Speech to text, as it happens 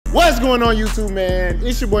What's going on, YouTube, man?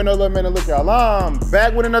 It's your boy No Love Man, and look, y'all, I'm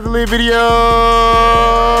back with another lit video.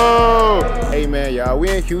 Hey, man, y'all, we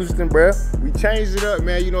in Houston, bruh. We changed it up,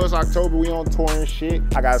 man. You know, it's October, we on tour and shit.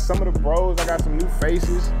 I got some of the bros, I got some new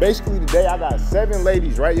faces. Basically, today, I got 7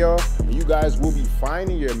 ladies, right, y'all? And you guys will be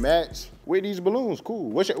finding your match with these balloons. Cool.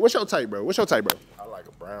 What's your type, bro? What's your type, bro? I like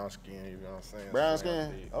a brown skin, you know what I'm saying? Brown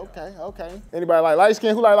skin? Okay, okay. Anybody like light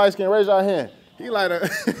skin? Who like light skin? Raise your hand. He like a,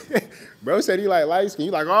 bro said he like light skin.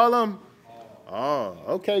 You like all of them? Oh,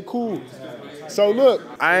 okay, cool. So look,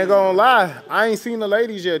 I ain't gonna lie. I ain't seen the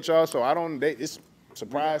ladies yet, y'all, so I don't, it's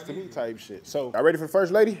surprise to me type shit. So, y'all ready for the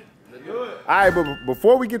first lady? Let's do it. All right, but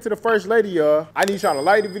before we get to the first lady, y'all, I need y'all to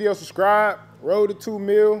like the video, subscribe, roll to 2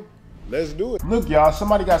 mil. Let's do it. Look, y'all,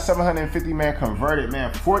 somebody got 750, man, converted,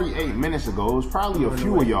 man, 48 minutes ago. It was probably a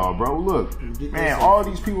few of y'all, bro. Look, man, all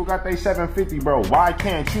these people got their 750, bro. Why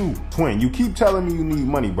can't you? Twin, you keep telling me you need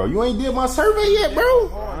money, bro. You ain't did my survey yet, bro.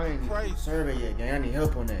 I ain't did the survey yet, gang. I need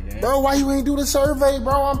help on that, gang. Bro, why you ain't do the survey,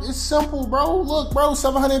 bro? It's simple, bro. Look, bro,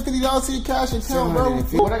 $750 to your cash account, bro.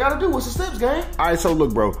 What I gotta do? What's the steps, gang? All right, so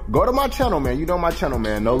look, bro, go to my channel, man. You know my channel,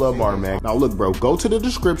 man. No Love Bar, man. Now, look, bro, go to the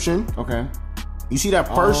description. Okay. You see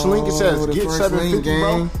that first link? It says get 750,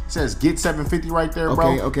 bro. It says get 750 right there,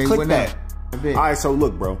 bro. Okay, click that. All right, so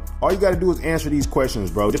look, bro. All you gotta do is answer these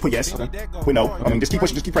questions, bro. Just put yes. Put no. I mean, just keep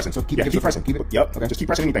pushing. Just keep pressing. So keep pressing. Keep it. Yep. Okay. Just keep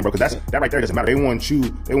pressing anything, bro. Because that right there doesn't matter. They want you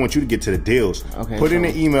to get to the deals. Okay. Put in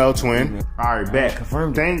the email, twin. All right, bet.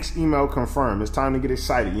 Confirm. Thanks, email confirmed. It's time to get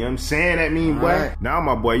excited. You know what I'm saying? That mean, boy. Right. Now,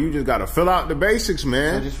 my boy, you just gotta fill out the basics,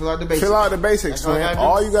 man. Just fill out the basics. Fill out the basics, man.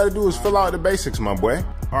 All you gotta do is fill out the basics, my boy.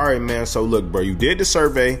 All right, man. So look, bro. You did the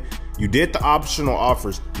survey. You did the optional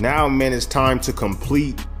offers. Now, man, it's time to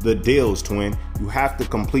complete the deals, twin. You have to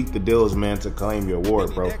complete the deals, man, to claim your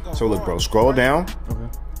award, bro. So look, bro, scroll down. Okay.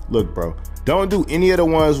 Look, bro, don't do any of the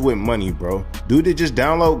ones with money, bro. Do they just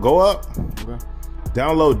download, go up. Okay.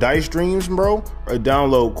 Download Dice Dreams, bro, or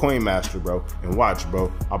download Coin Master, bro. And watch,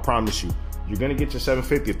 bro, I promise you, you're gonna get your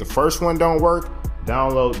 750. If the first one don't work,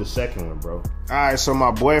 download the second one, bro. All right, so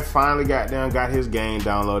my boy finally got his game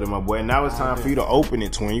downloaded, my boy. Now it's time for you to open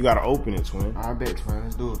it, twin. You gotta open it, twin. I bet, twin.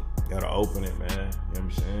 Let's do it. You gotta open it, man. You know what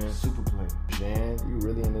I'm saying? Super play. Man, you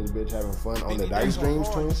really in this bitch having fun on the Dice Dreams,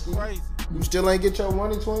 twin? You still ain't get your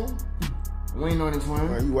money, twin? Waiting on it, twin.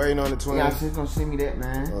 Are you waiting on it, twin? Yeah, she's gonna send me that,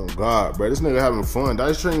 man. Oh, God, bro. This nigga having fun.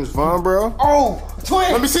 Dice Dreams fun, bro. Oh,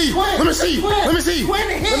 twin. Let me see. Twin. Let me see. Twin. Let me see. Twin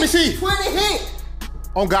hit. Let me see. Twin hit.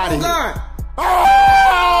 On God, Oh, God.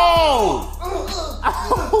 Oh!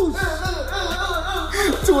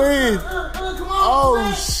 Twin. Come on,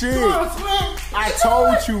 Oh, shit. Come on, twin. I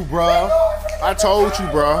told you, bro. I told you,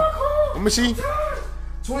 bro. Let me see.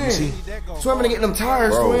 Twin. Twin, I'm gonna get them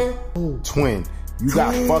tires, Bro. twin. Twin, you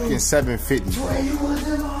got fucking 750, bro. Twin, you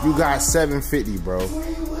wasn't You got 750, bro.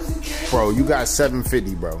 Bro, you got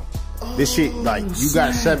 750, bro. This shit, like, you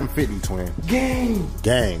got 750, twin. Gang.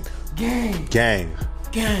 Gang. Gang. Gang.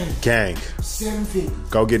 Gang. Gang. 750.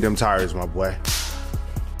 Go get them tires, my boy.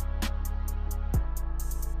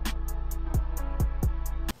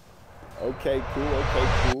 Okay,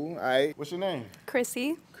 cool. All right. What's your name?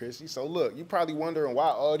 Chrissy. Chrissy. So look, you probably wondering why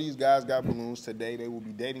all these guys got balloons today. They will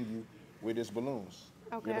be dating you with this balloons.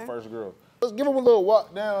 Okay. You're the first girl. Let's give them a little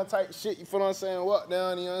walk down type shit. You feel what I'm saying? Walk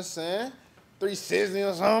down, you know what I'm saying? 360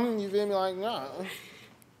 or something. You feel me? Like, nah.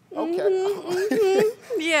 Okay.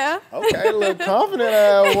 Yeah. Okay, a little confident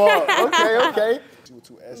ass walk. Okay.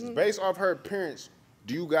 Two S's. Based off her appearance,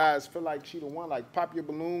 do you guys feel like she the one? Like, pop your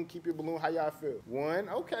balloon, keep your balloon. How y'all feel? One.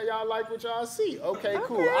 Okay, y'all like what y'all see. Okay,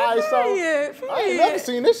 cool. All right, so I ain't never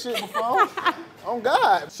seen this shit before. On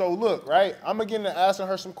God. So look, right? I'm gonna get into asking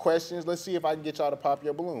her some questions. Let's see if I can get y'all to pop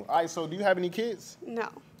your balloon. All right. So do you have any kids? No.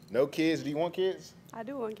 No kids. Do you want kids? I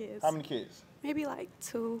do want kids. How many kids? Maybe like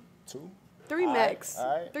 2. 2. 3 max.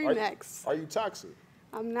 All right. 3 max. Are you toxic?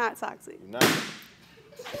 I'm not toxic. You're not.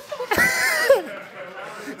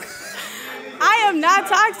 I am not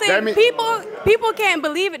toxic. That mean- people can't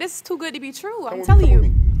believe it. This is too good to be true. I'm telling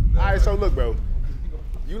you. All right. So look, bro.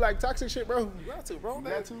 You like toxic shit, bro? You got to, bro.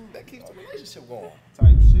 That keeps the relationship going.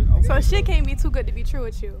 Type shit. Okay. So shit can't be too good to be true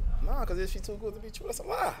with you. Nah, because if she too good to be true, that's a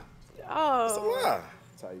lie. Oh. That's a lie.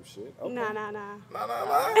 Type shit. Okay. Nah. Nah. Nah,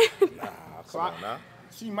 come on now.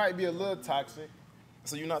 She might be a little toxic.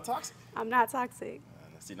 So you're not toxic? I'm not toxic.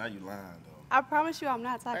 See, now you lying, though. I promise you I'm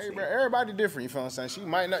not toxic. Hey, bro, everybody different, you feel what I'm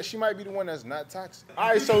saying? She might be the one that's not toxic. All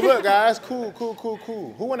right, so look, guys, cool.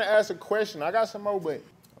 Who want to ask a question? I got some more, but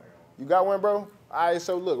you got one, bro? All right,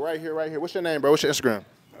 so look, right here. What's your name, bro? What's your Instagram?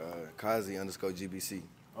 Kazi_GBC.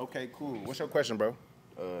 Okay, cool. What's your question, bro?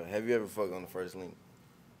 Have you ever fucked on the first link?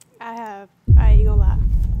 I have. I ain't gonna lie.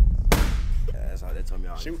 Yeah, that's how they told me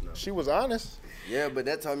all this. She was honest. Yeah, but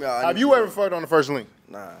that told me all Have you ever fucked on the first link?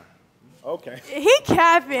 Nah. Okay. He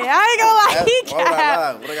capping. I ain't gonna lie. He Why would I lie?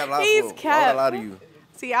 cap. What I got to lie He's for? Why would I cap. lie to you?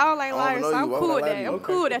 See, I don't like I don't liars, know so you. I'm Why cool would I with lie that. to you? I'm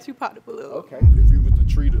cool that you popped the balloon. Okay. If you was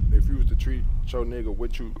to treat your nigga,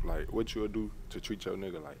 what you would do to treat your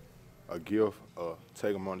nigga, like a gift or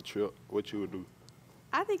take him on a trip? What you would do?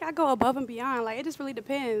 I think I go above and beyond. Like, it just really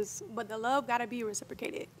depends. But the love gotta be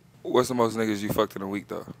reciprocated. What's the most niggas you fucked in a week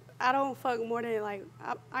though? I don't fuck more than, like,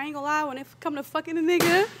 I ain't gonna lie, when it come to fucking a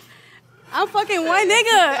nigga, I'm fucking one nigga.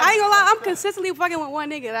 I ain't gonna lie, I'm consistently fucking with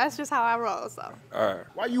one nigga. That's just how I roll, so. All right.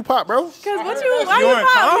 Why you pop, bro? Cause why You you weren't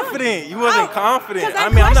pop? confident. You wasn't confident. 'cause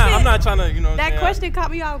that I mean, I'm question- not trying to, you know what I'm That saying? question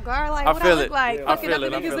caught me off guard. Like, I what I feel look it. like I fucking feel other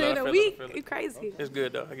it. I niggas feel it. in I a feel it. week. I feel it. You crazy. It's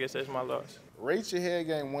good though. I guess that's my loss. Rate your head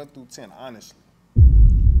game 1 through 10, honestly.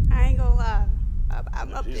 I ain't gonna lie.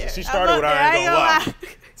 I'm up there. She started I'm with up there. I ain't gonna lie. lie.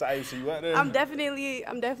 Type, so you out there? I'm definitely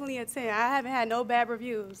a 10. I haven't had no bad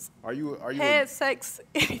reviews. Are you Head, sex,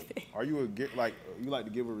 anything. are you like you like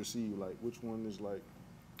to give or receive? Like which one is like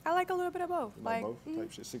I like a little bit of both. like Like, both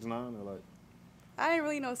type shit? 6'9" or like? I ain't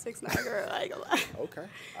really no 6'9" girl. I ain't gonna lie. Okay.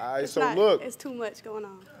 All right. It's So not- look. it's too much going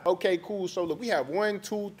on. Okay, cool. So look, we have 1,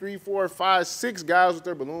 2, 3, 4, 5, 6 guys with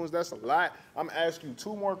their balloons. That's a lot. I'm gonna ask you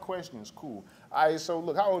 2 more questions. Cool. All right. So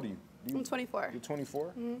look, how old are you? I'm 24. You're 24.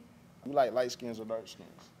 Mm-hmm. You like light skins or dark skins?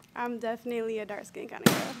 I'm definitely a dark skin kind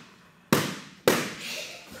of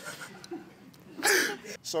girl.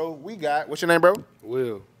 So we got, what's your name, bro?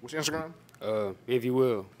 Will, What's your Instagram? if you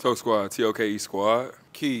will. Toke Squad, TOKE Squad.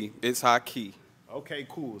 Key. It's high key. Okay,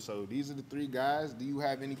 cool. So these are the 3 guys. Do you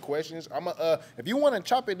have any questions? If you want to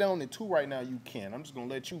chop it down to 2 right now, you can. I'm just gonna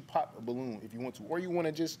let you pop a balloon if you want to, or you want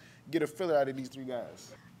to just get a filler out of these 3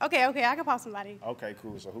 guys. Okay, I can pop somebody. Okay,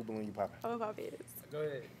 cool. So who balloon you popping? I'm about this. Go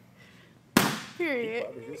ahead. Period.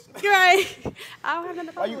 You're right. I don't have nothing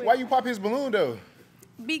to pop with. Why you pop his balloon though?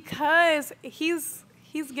 Because he's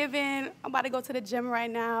giving. I'm about to go to the gym right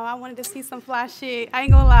now. I wanted to see some fly shit. I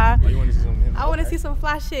ain't gonna lie. Oh, you want to see something? I want to see some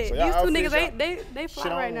fly shit. So y'all These 2 outfits, niggas, they fly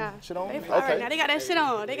shit right on- now. shit on? They fly Okay. right now. They got that shit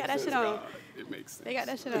on. They got that shit on. It makes sense. They got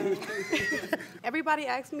that shit on. Everybody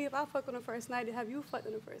asks me if I fuck on the first night. Have you fucked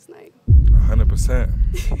on the first night? 100%.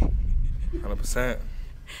 100%.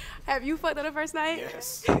 Have you fucked on the first night?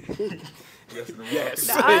 Yes. Yes.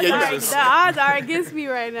 The odds are against me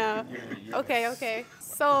right now. Okay.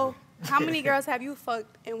 So, how many girls have you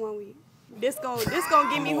fucked in 1 week? This gon'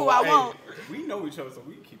 give me who I want. We know each other, so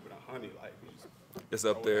we keep it 100. Like, It's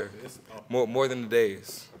up there. More than the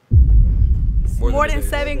days. More than the days.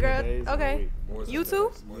 7 days girls. in a Okay. week. You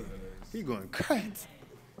too? He going crazy.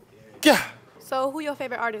 Yeah. So, who your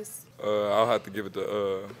favorite artist? I'll have to give it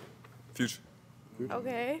to Future.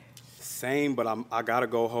 Okay. Same, but I gotta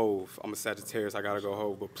go Hove. I'm a Sagittarius. I gotta go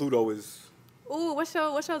Hove. But Pluto is. Ooh, what's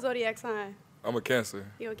your zodiac sign? I'm a Cancer.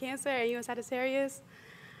 You a Cancer and you a Sagittarius?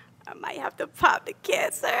 I might have to pop the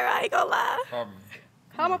Cancer. I ain't gonna lie. Probably.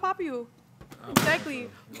 How am I pop you? Exactly.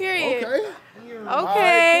 Period. Okay. Okay. All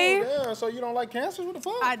right, cool. Damn. So you don't like cancers? What the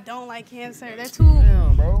fuck? I don't like Cancer. They're too.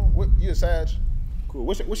 Damn, bro. What? You a Sag? Cool.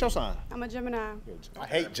 What's your sign? I'm a Gemini. I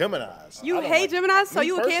hate Geminis. You I don't hate Geminis? So me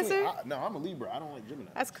you a personally, Cancer? No, I'm a Libra. I don't like Gemini.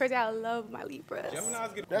 That's crazy. I love my Libras.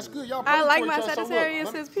 That's good. Y'all I perfect like for my each other. So look,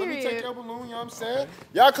 Sagittarius, let me period. take your balloon, you know what I'm saying?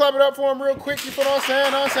 Y'all clap it up for him real quick, you feel what I'm saying?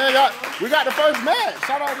 You know what I'm saying? Y'all, we got the first match.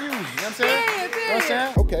 Shout out to you. You know what I'm saying? Period, You know what I'm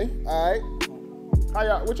saying? Okay, all right. How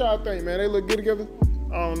y'all, what y'all think, man? They look good together?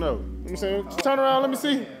 I don't know. You know what I'm saying? Just turn around, let me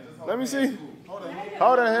see. Let me see.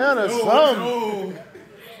 Hold a hand or something.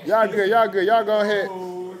 Y'all good, y'all good. Y'all go ahead.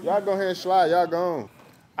 Y'all go ahead and slide. Y'all go on. All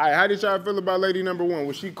right, how did y'all feel about lady number 1?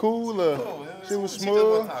 Was she cool or she was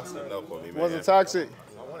smooth? Wasn't toxic?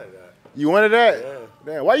 I wanted that. You wanted that? Yeah.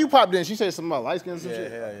 Damn, why you popped in? She said something about light skin or some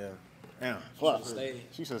shit? Yeah. Damn, fuck. stay.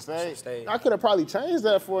 She should stay. stay. I could have probably changed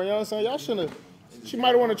that for her, you know what I'm saying? Y'all shouldn't have. She might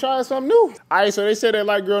have want to try something new. All right, so they said they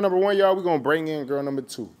like girl number 1, y'all. We gonna bring in girl number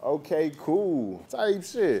 2. Okay, cool. Type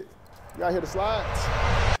shit. Y'all hear the slides?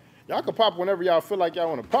 Y'all can pop whenever y'all feel like y'all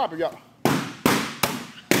want to pop. If y'all.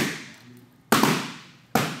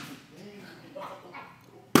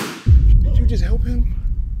 Did you just help him?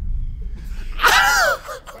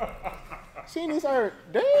 She needs her.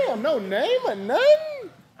 Damn, no name or nothing.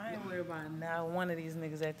 I ain't worried about now one of these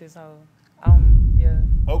niggas at this hole. Yeah,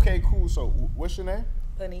 Okay, cool. So, what's your name?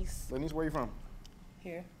 Lanice Lanice, where you from?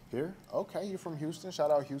 here. Here? Okay, you're from Houston.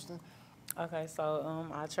 Shout out Houston. Okay, so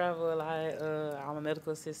I travel a lot. I'm a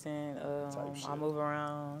medical assistant. shit. I move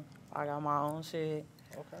around. I got my own shit.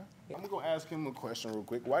 Okay. I'm gonna ask him a question real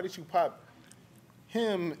quick. Why did you pop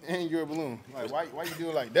him in your balloon? Like, why you do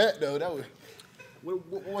it like that though? That was.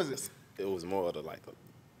 What was it? It was more of the like a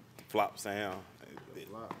flop sound.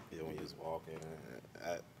 Yeah, when you was walking.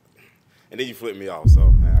 And then you flipped me off,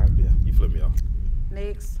 so yeah, you flipped me off.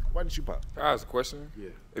 Next. Why did you pop? I ask a question. Yeah.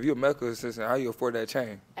 If you're a medical assistant, how you afford that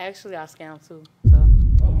chain? Actually, I scam too. So.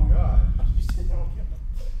 Oh my God.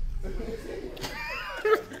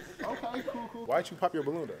 Okay, cool. Why'd you pop your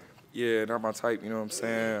balloon though? Yeah, not my type, you know what I'm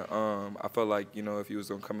saying? I felt like, you know, if you was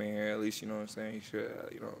gonna come in here, at least, you know what I'm saying, you should,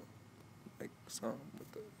 you know, like something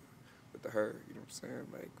with the hair, you know what I'm saying?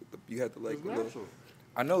 Like, you had to like,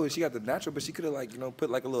 I know she got the natural, but she could have like, you know, put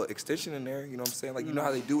like a little extension in there, you know what I'm saying? Like, you know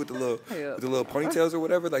how they do with the little, with the little ponytails or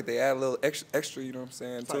whatever? Like, they add a little extra, you know what I'm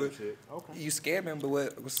saying, to it. Okay. You scamming,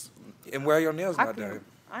 but and where are your nails not done?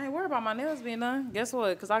 I ain't worried about my nails being done. Guess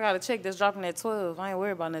what? Because I got a check that's dropping at 12. I ain't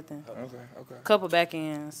worried about nothing. Okay. Couple back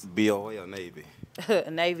ends. BOA or Navy?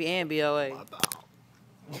 Navy and BOA.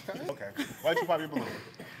 Okay. Why'd you pop your balloon?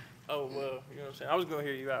 Oh, well, you know what I'm saying? I was going to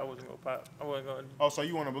hear you out. I wasn't going to pop. I wasn't going to. Oh, so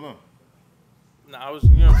you want a balloon? Nah, I was,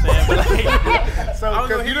 you know what I'm saying? But like, So, I was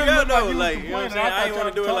going to you hear you didn't out, look like though. you was Like, you know what I'm complaining. saying? I ain't thought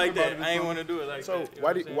want to y'all do it like talked about that. it I ain't before. want to do it like So that. You know why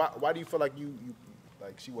what do I'm saying? why do you feel like you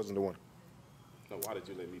like she wasn't the one? No, why did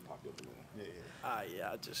you let me pop your balloon?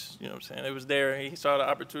 Yeah, I just, you know what I'm saying? It was there. He saw the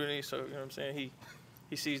opportunity, so, you know what I'm saying?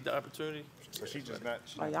 He seized the opportunity. So she just not.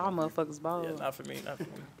 Like, y'all motherfuckers bold. Yeah, not for me, not for me.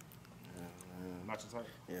 Not your type.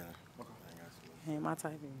 Yeah. Ain't my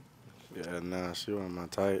type. Yeah, nah, she wasn't my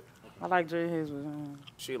type. I like dread hairs, but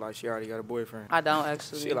She like she already got a boyfriend. I don't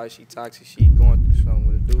actually. She like she toxic. She going through something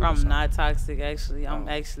with a dude. or I'm something. not toxic, actually. I'm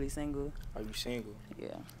actually single. Are you single? Yeah.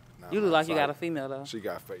 Nah, You look my like you got a type. female, though. She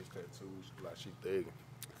got face tattoos, like she thick.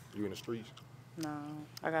 You in the streets? No.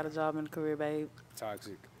 I got a job in the career, babe.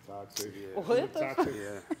 Toxic. Toxic. What the Toxic.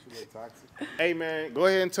 Yeah. She look toxic. Hey man, go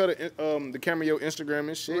ahead and tell the camera your Instagram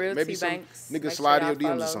and shit. Real Maybe T some Banks. niggas Make slide sure your y'all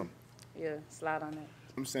DMs or follow. something. Yeah, slide on that.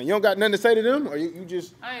 I'm saying you don't got nothing to say to them, or you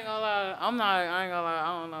just. I ain't gonna lie. I ain't gonna lie.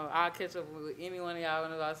 I don't know. I'll catch up with any one of y'all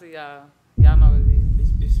whenever I see y'all. Y'all know what it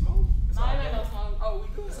is. It's smoke. No, it ain't no smoke. Oh,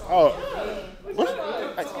 we do smoke. Oh.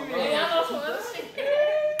 Yeah, y'all know some other shit.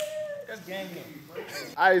 That's gang.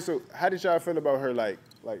 All right, so how did y'all feel about her, like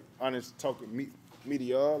honest talking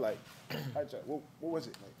media, like, what was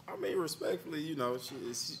it? Like, I mean, respectfully, you know,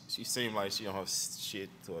 she seemed like she on her shit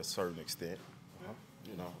to a certain extent.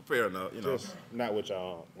 You know, fair enough. You know, just not what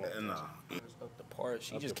y'all. nah. Up the part.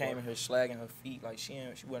 She just came in here slagging her feet like she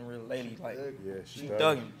wasn't real lady. Like Yeah, she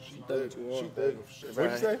thugging. She thugging. She thugging.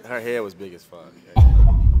 What'd you say? Her head was big as fuck.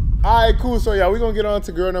 All right, cool. So y'all, we gonna get on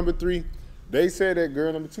to girl number 3. They said that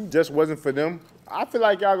girl number 2 just wasn't for them. I feel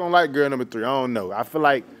like y'all gonna like girl number 3. I don't know. I feel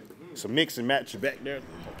like some mix and match back there.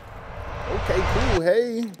 Okay, cool.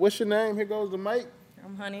 Hey, what's your name? Here goes the mic.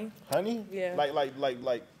 I'm Honey. Honey? Yeah.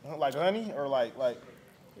 Like honey or like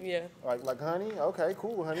Yeah. honey? Okay,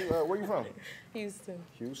 cool, honey. Where you from? Houston.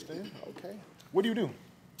 Houston. Okay. What do you do?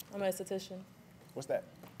 I'm an esthetician. What's that?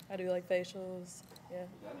 I do like facials. Yeah.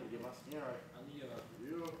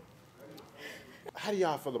 How do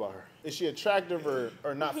y'all feel about her? Is she attractive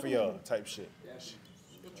or not for y'all type shit?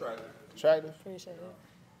 Attractive? Appreciate it.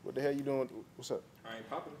 What the hell you doing? What's up? I ain't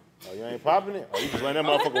popping. Oh, you ain't popping it? Oh, you just letting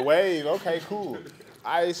that motherfucker wave. Okay, cool.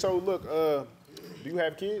 All right, so look, do you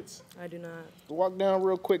have kids? I do not. Walk down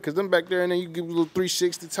real quick, because them back there, and then you give a little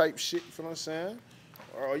 360 type shit, you know what I'm saying?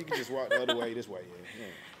 Or you can just walk the other way, this way,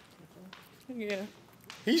 yeah. Yeah.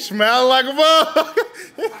 He smelling like a motherfucker.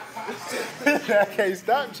 I can't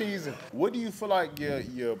stop cheesing. What do you feel like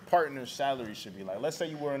your partner's salary should be like? Let's say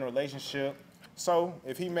you were in a relationship. So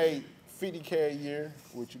if he made $50K a year,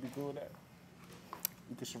 would you be cool with that?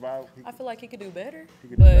 You could survive? I feel like he could do better, do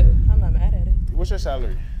but better. I'm not mad at it. What's your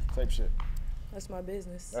salary type shit? That's my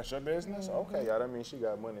business. That's your business? Okay, y'all, that means she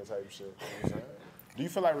got money type shit. You know what I'm saying? Do you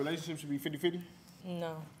feel like relationships should be 50-50?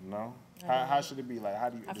 No. No? How should it be? Like, how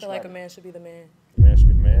do you I feel describe like a it? man should be the man. A man should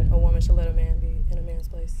be the man? A woman should let a man be in a man's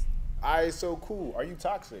place. All right, so cool. Are you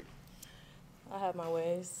toxic? I have my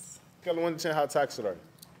ways. Scale of 1 to 10, how toxic are you?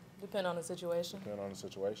 Depend on the situation. Depending on the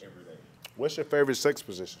situation. What's your favorite sex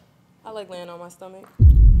position? I like laying on my stomach,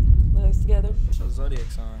 legs together. What's your zodiac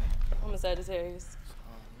sign? I'm a Sagittarius.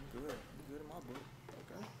 Good. Good in my book.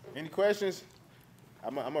 Any questions?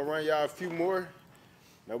 I'm gonna run y'all a few more.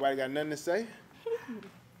 Nobody got nothing to say?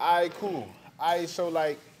 All right, cool. All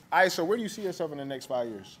right, so where do you see yourself in the next 5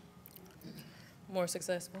 years? More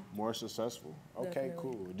successful. More successful. Okay, Definitely.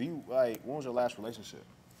 cool. Do you when was your last relationship?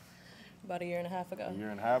 About a year and a half ago. A year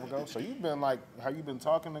and a half ago? So you've been have you been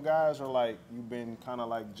talking to guys, or you've been kind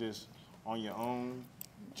of just on your own,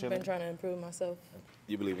 I've chilling? been trying to improve myself.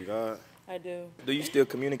 You believe in God? I do. Do you still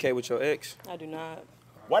communicate with your ex? I do not.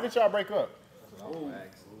 Why did y'all break up?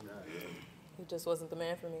 He just wasn't the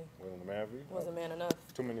man for me. Wasn't the man for you? Wasn't man enough.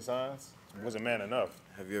 Too many signs? Wasn't man enough.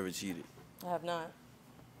 Have you ever cheated? I have not.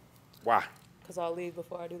 Why? Because I'll leave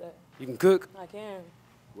before I do that. You can cook? I can.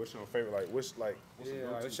 What's your favorite? Like, what's Yeah,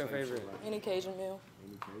 like, what's your favorite? Any Cajun meal.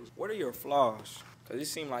 What are your flaws? Cause it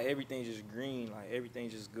seems like everything's just green, like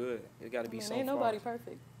everything's just good. It got to be some Ain't flaws. nobody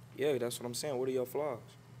perfect. Yeah, that's what I'm saying. What are your flaws?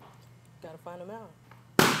 Gotta find them out.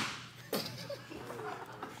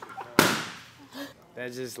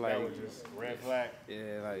 That's just like That was just red flag.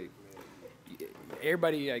 Yeah, like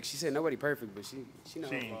everybody. Like she said, nobody perfect, but she knows.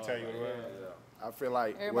 She ain't tell you what. I feel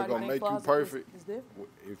like Everybody what's gonna think make you flaws perfect is different.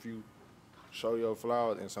 if you show your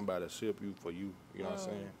flaws and somebody ship you for you. You know what I'm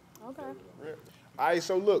saying? Okay. All right,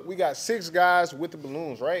 so look, we got 6 guys with the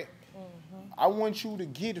balloons, right? I want you to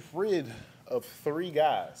get rid of 3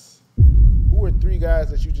 guys. Who are 3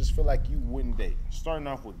 guys that you just feel like you wouldn't date? Starting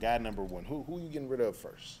off with guy number 1. Who you getting rid of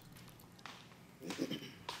first?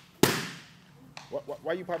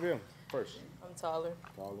 Why you pop him first? I'm taller.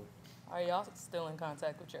 Taller. Are y'all still in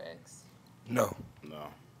contact with your ex? No. No.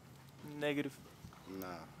 Negative. Nah.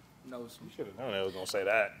 No. You should have known I was gonna say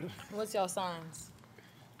that. What's y'all signs?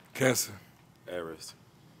 Cancer. Aries.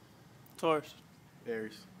 Taurus.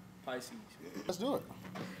 Aries. Pisces. Let's do it.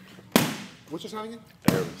 What's your sign again?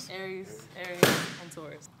 Aries. Aries, and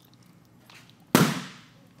Taurus.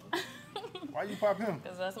 Why you pop him?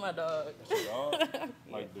 Because that's my dog. That's your dog?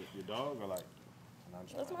 Like your dog or like?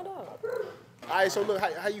 That's my dog. All right, so look,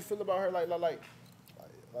 how you feel about her? Like.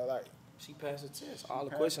 She passed the test. All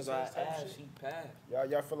the questions I asked, she passed.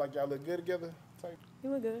 Y'all feel like y'all look good together? Type? He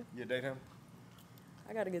look good. You date him?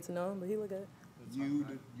 I gotta get to know him, but he look good. You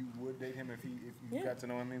would date him if you Yeah. got to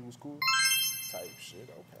know him and he was cool? Type shit.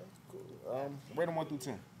 Okay, cool. Rate him 1 through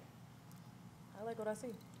 10. I like what I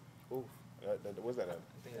see. Ooh, what's that at?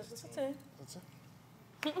 That's a 10.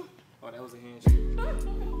 Oh, that was a handshake.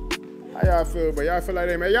 How y'all feel, but y'all feel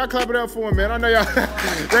like man, y'all clap it up for him, man. I know y'all,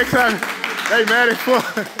 they mad at for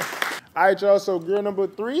him. All right, y'all, so girl number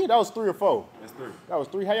 3, that was 3 or 4? That's 3. That was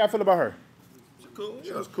 3. How y'all feel about her? She cool.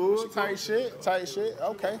 She was cool, tight shit,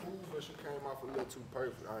 okay. But she came off a little too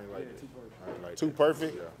perfect. I ain't like it. I ain't like Too that.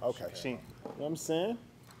 perfect? Yeah. Okay, you know what I'm saying?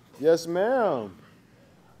 Yes, ma'am.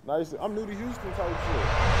 Nice. I'm new to Houston type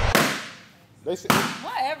shit. They said,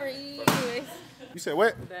 Whatever, you said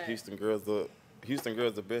what? Houston girls the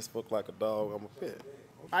best. Fuck like a dog. I'm a pet.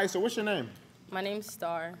 All right, so what's your name? My name's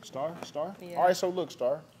Star. Star? Yeah. All right, so look,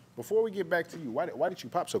 Star. Before we get back to you, why did you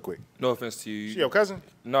pop so quick? No offense to you. She your cousin?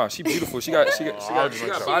 No, she beautiful. She got body. She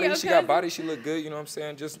got body. cousin? She look good. You know what I'm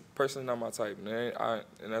saying? Just personally not my type, man.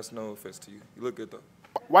 And that's no offense to you. You look good though.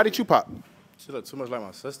 Why did you pop? She look too much like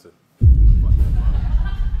my sister. You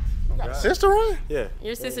got a sister, right? Yeah.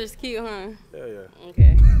 Your sister's cute, huh? Yeah.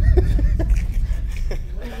 Okay.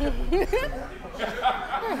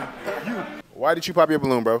 Why did you pop your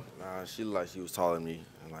balloon, bro? Nah, she looked like she was taller than me.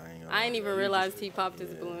 And I ain't even realized he popped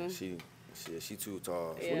his balloon. She too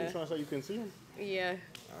tall. What are you trying to say? You couldn't see him? Yeah.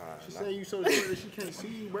 She said you so short that she can't see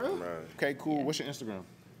you, bro. Right. Okay, cool. What's your Instagram?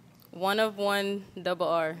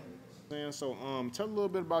 1of1RR. So, tell a little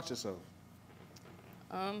bit about yourself.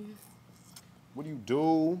 What do you do? You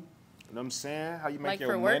know what I'm saying? How you make Like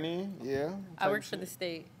your for work? money? Yeah. I work for the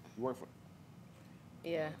state. You work for?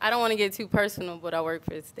 Yeah. I don't want to get too personal, but I work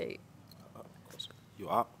for the state. You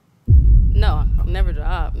op? No, never the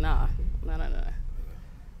op. Nah. No.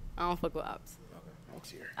 I don't fuck with ops.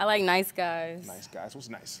 I like nice guys. Nice guys. What's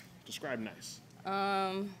nice? Describe nice.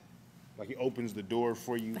 Like he opens the door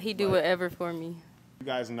for you. He do whatever for me. You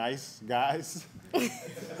guys nice guys? You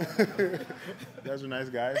guys are nice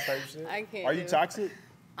guys type shit? I can't Are you do it. toxic?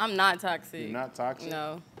 I'm not toxic. You're not toxic?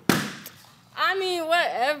 No. I mean,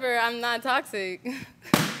 whatever. I'm not toxic. You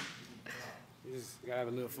just gotta have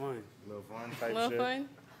a little fun. A little fun type Little shit? fun.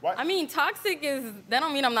 What? I mean, toxic is, that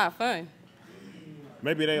don't mean I'm not fun.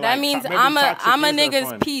 Maybe they That like means maybe I'm toxic a is their nigga's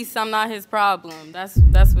fun. piece. I'm not his problem. That's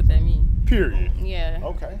what that means. Period. Yeah.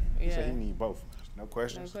 Okay. He Yeah. said he need both. No No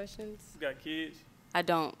questions? questions? You got kids? I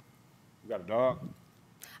don't. You got a dog?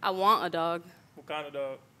 I want a dog. What kind of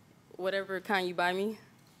dog? Whatever kind you buy me.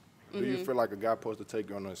 Do you feel like a guy supposed to take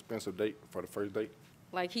you on an expensive date for the first date?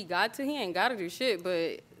 Like he ain't got to do shit,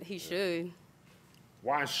 but he should.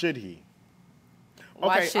 Why should he?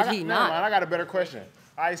 Why should he never not? mind, I got a better question.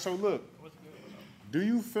 All right, so look. Do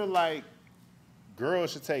you feel like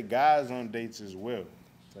girls should take guys on dates as well?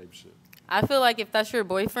 Type shit. I feel like if that's your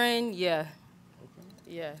boyfriend, yeah.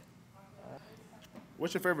 Yeah.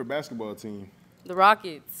 What's your favorite basketball team? The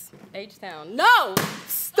Rockets. H-Town. No!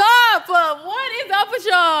 Stop! What is up with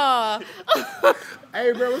y'all?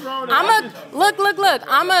 Hey, bro, what's wrong with the I'm Rockets? look.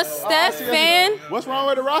 I'm a Steph fan. What's wrong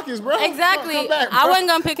with the Rockets, bro? Exactly. Come back, I bro. wasn't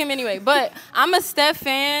gonna pick him anyway, but I'm a Steph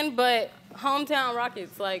fan, but Hometown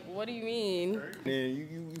Rockets. Like, what do you mean? Then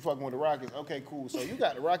you fucking with the Rockets. Okay, cool. So you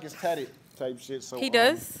got the Rockets tatted type shit. So He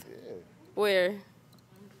does? Yeah. Where?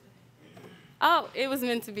 Oh, it was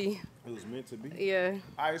meant to be. It was meant to be. Yeah.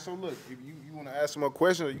 All right. So look, if you want to ask some more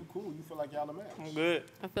questions, are you cool? You feel like y'all a match? I'm good.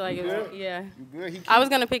 I feel like You it was, good? yeah. You good? I was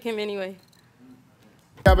gonna pick him anyway.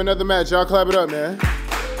 Have another match. Y'all clap it up, man.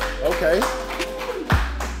 Okay.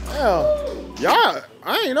 Well, y'all,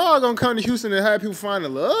 I ain't know I was gonna come to Houston and have people find the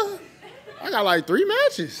love. I got like 3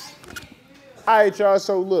 matches. All right, y'all.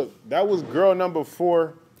 So look, that was girl number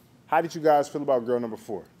 4. How did you guys feel about girl number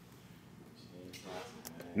 4?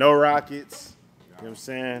 No Rockets. You know what I'm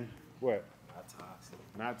saying? What? Not toxic.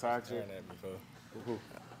 Not toxic. Heard that before.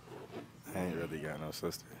 I ain't really got no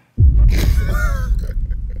sister.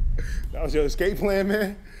 That was your escape plan,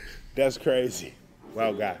 man? That's crazy.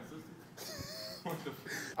 Well, guy. All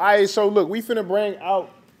right, so look, we finna bring out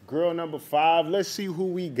girl number 5. Let's see who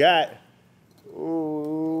we got.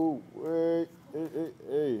 Ooh, wait,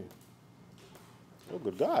 hey. Oh,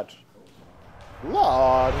 good God.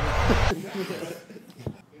 Lord.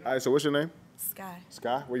 All right, so what's your name? Sky.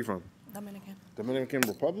 Sky? Where you from? Dominican. Dominican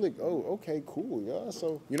Republic? Oh, okay, cool, yeah.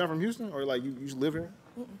 So you're not from Houston? Or like you live here?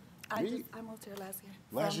 I moved here last year.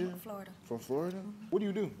 Last from year? Florida. From Florida? What do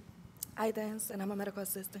you do? I dance and I'm a medical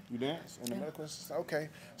assistant. You dance and a Yeah. medical assistant? Okay.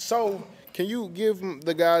 So can you give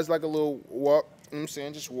the guys like a little walk, you know what I'm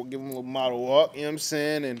saying? Just give them a little model walk, you know what I'm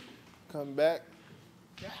saying? And come back.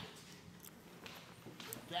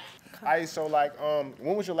 All right, so like,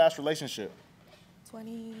 when was your last relationship?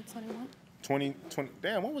 2021. 2020,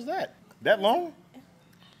 damn, when was that? That long?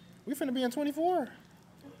 We finna be in 24.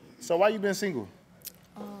 So why you been single?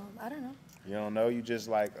 I don't know. You don't know, you just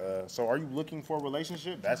like, so are you looking for a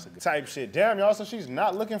relationship? That's a good type shit. Damn, y'all, so she's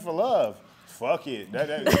not looking for love. Fuck it.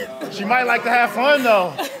 She might like to have fun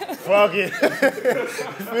though. Fuck it.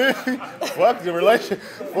 Fuck the relationship.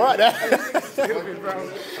 Fuck that.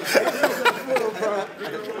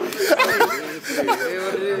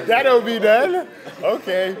 That'll be done.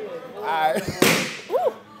 Okay. All right.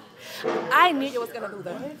 I knew you was gonna do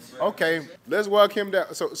that. Okay, let's walk him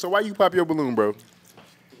down. So why you pop your balloon, bro?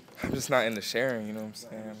 I'm just not into sharing, you know what I'm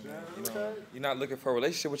saying? You know, you're not looking for a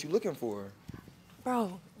relationship, what you looking for?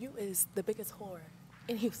 Bro, you is the biggest whore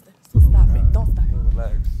in Houston. So stop it. Don't start.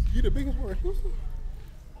 Relax. You the biggest whore in Houston?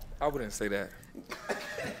 I wouldn't say that.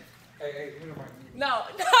 No.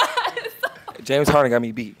 James Harden got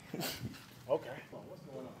me beat. Okay.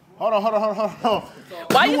 Hold on.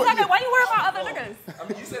 Why you worry about other niggas? I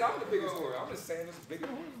mean, you said I'm the biggest whore. I'm just saying this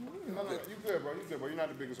biggest whore. No, you good, bro. You good, bro. You're not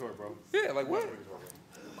the biggest whore, bro. Yeah, like what?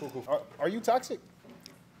 Cool. Are you toxic?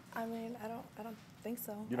 I mean, I don't think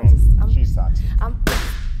so. You don't. She's toxic. I'm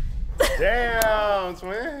Damn,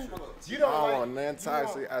 twin. You I don't don't like. want none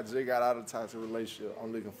toxic. I just got out of a toxic relationship.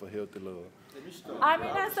 I'm looking for healthy love. I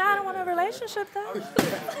mean, that's I don't want a relationship though.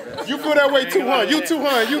 You feel that way too, huh? You too,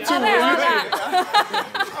 huh? You too,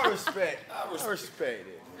 I respect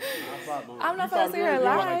it. I'm not gonna sit here and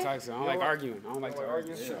lie. I don't like arguing. I don't like to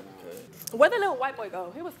argue. Where the little white boy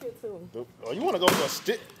go? He was cute too. Oh, you want to go for a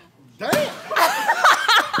stick? Damn.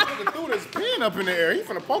 Nigga threw this pen up in the air. He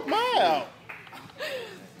finna poke my eye out.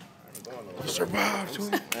 Survive,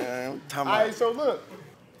 twin. All right, so look,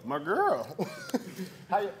 my girl.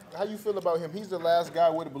 How you feel about him? He's the last guy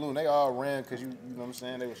with a balloon. They all ran because you know what I'm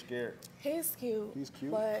saying? They were scared. He's cute. He's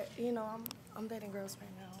cute? But, you know, I'm dating girls right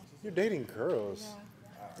now. You're dating girls? Yeah.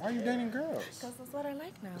 Why are you dating girls? Because that's what I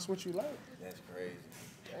like now. That's what you like? That's crazy.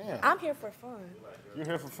 Damn. I'm here for fun. You're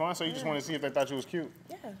here for fun, so you just want to see if they thought you was cute?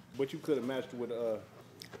 Yeah. But you could have matched with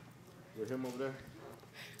him over there?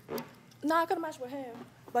 No, I could have matched with him,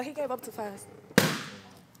 but he gave up too fast.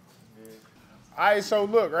 All right, so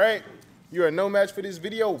look, right? You're a no match for this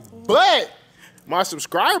video, but my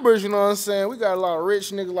subscribers, you know what I'm saying? We got a lot of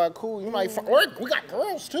rich niggas, like cool. You might or we got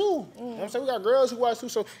girls too. You know what I'm saying? We got girls who watch too.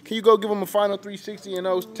 So can you go give them a final 360 and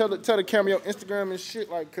tell the camera your Instagram and shit,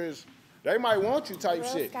 like, cause they might want you type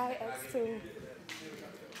Girl shit. Sky X2.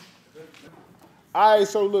 All right,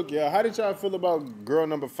 so look, y'all. How did y'all feel about girl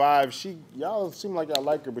number 5? Y'all seem like y'all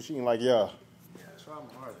like her, but she ain't like y'all. Try my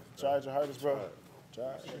hardest. Tried your hardest, bro. She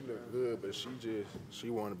look good, but she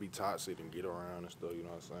want to be toxic and get around and stuff. You know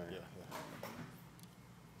what I'm saying? Yeah.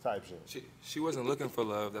 Type shit. She wasn't looking for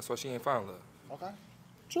love. That's why she ain't found love. Okay.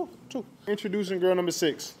 True. Introducing girl number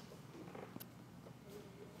 6.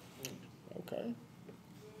 Okay.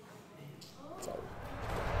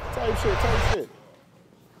 Type shit.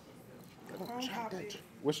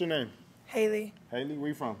 What's your name? Haley, Haley, where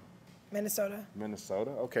you from? Minnesota.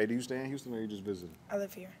 Minnesota. Okay, do you stay in Houston or you just visiting? I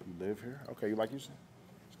live here. You live here? Okay, you like Houston?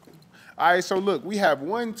 That's cool. All right, so look, we have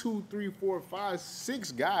 1, 2, 3, 4, 5,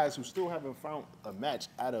 6 guys who still haven't found a match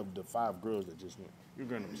out of the 5 girls that just went. You're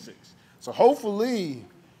girl number 6. So hopefully,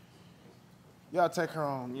 y'all take her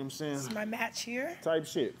on, you know what I'm saying? This is my match here. Type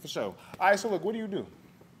shit, for sure. All right, so look, what do?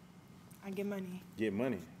 I get money. Get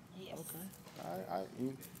money? Yes. Okay. All right.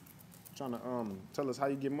 You trying to tell us how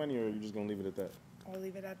you get money, or you just gonna leave it at that? I'll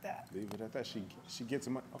leave it at that. Leave it at that. She gets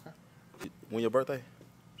some money. Okay. When your birthday?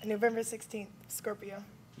 November 16th, Scorpio.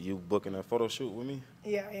 You booking a photo shoot with me?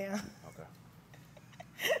 Yeah, I am.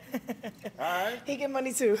 Okay. All right. He get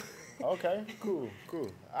money too. Okay. Cool.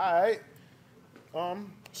 All right.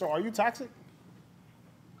 So are you toxic?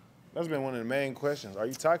 That's been one of the main questions. Are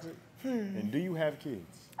you toxic? And do you have kids?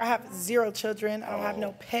 I have 0 children. I don't have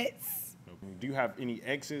no pets. Do you have any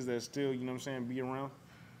exes that still, you know what I'm saying, be around?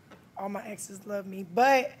 All my exes love me,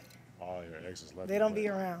 but All your exes love you. they don't be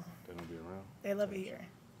around. They don't be around? They love it here.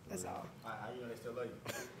 That's all. How you know they still love you?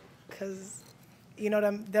 Cause, you know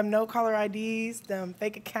them no caller IDs, them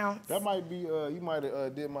fake accounts. That might be, you might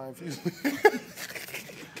have did my infusion.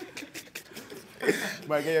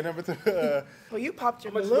 Might get your number to. Well, you popped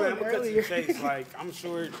your I'm balloon gonna cut to earlier. the chase. Like, I'm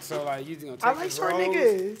sure. So, like, you gonna take I like this short rose.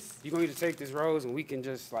 niggas. You gonna need to take this rose, and we can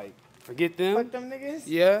just like forget them. Fuck them niggas?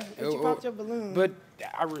 Yeah. But you popped your balloon. But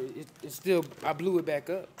it's still. I blew it back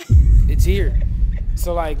up. It's here.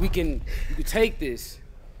 So like, you can take this,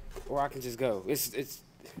 or I can just go. It's.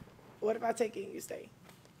 What if I take it and you stay?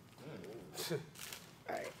 All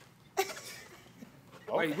right.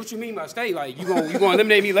 Wait, what you mean by stay? Like, you gonna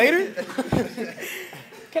eliminate me later?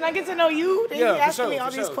 Can I get to know you? Then you asking me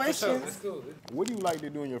all these questions. Let's go. What do you like to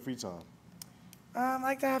do in your free time? I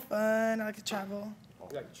like to have fun. I like to travel.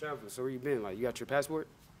 You like to travel. So where you been? Like, you got your passport?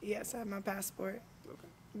 Yes, I have my passport. Okay.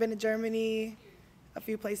 Been to Germany, a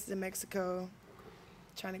few places in Mexico.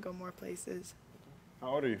 Trying to go more places.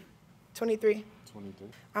 How old are you? 23. 23.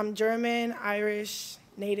 I'm German, Irish,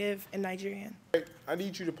 Native, and Nigerian. I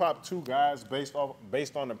need you to pop 2 guys based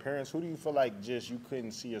on appearance. Who do you feel like just you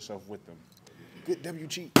couldn't see yourself with them? Good W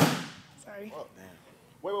cheat. Sorry. Oh, damn.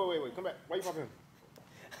 Wait. Come back. Why you popping him?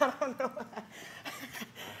 I don't know.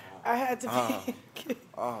 I had to pick.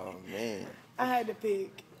 Oh, man. I had to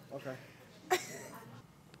pick. Okay.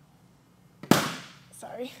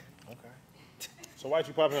 Sorry. Okay. So why'd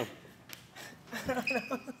you pop him? I don't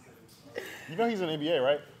know. You know he's in the NBA,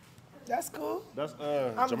 right? That's cool. That's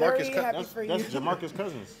I'm Jamarcus. very happy for That's you. Jamarcus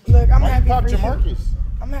Cousins. Look, I'm Why happy you pop for you. Jamarcus?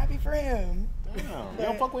 I'm happy for him. Damn. You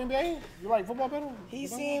don't fuck with NBA? You like football better? He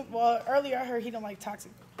seemed well. Earlier, I heard he don't like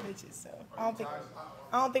toxic bitches, so I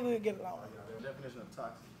don't think we would get along. Definition of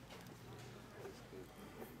toxic.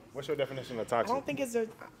 What's your definition of I toxic? don't think it's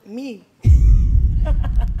me.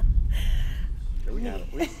 We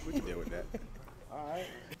can deal with that. All right.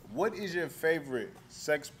 What is your favorite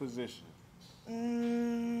sex position?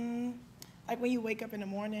 Like when you wake up in the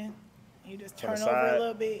morning, and you just From the turn over side? a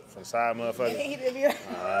little bit. From the side, motherfucker. He did be like,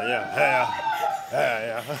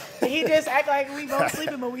 Yeah. he just act like we both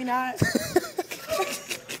sleeping, but we not.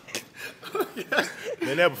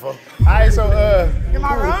 Been there before. All right, so Am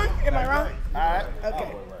I wrong? Am I wrong? All right.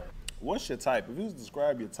 Okay. What's your type? If you was to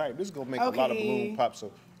describe your type, this is gonna make a lot of balloon pop.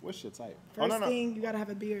 So, what's your type? First thing, you gotta have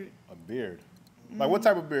a beard. A beard. Like what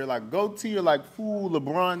type of beard? Like goatee or like full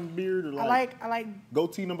LeBron beard or like? I like.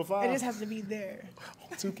 Goatee number 5. It just has to be there.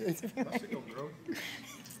 2K.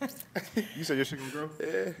 You said your shit gonna grow?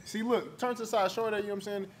 Yeah. See, look, turn to the side, show that, you know what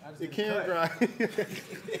I'm saying? It can dry.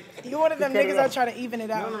 You one of them niggas that try to even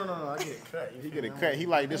it out. No, I get cut. He get a cut. He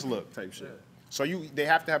like this look type shit. So they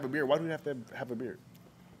have to have a beard. Why do you have to have a beard?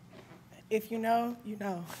 If you know, you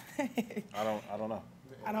know. I don't know.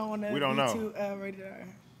 I don't want to We don't be know. too rated R.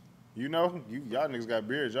 You know, y'all niggas got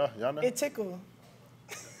beards, y'all know. It tickle.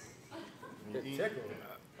 It tickle.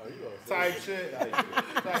 Type shit.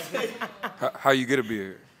 How you get a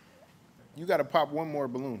beard? You gotta pop one more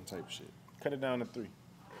balloon type shit. Cut it down to 3.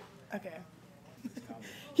 Okay.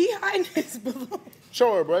 He hiding his balloon.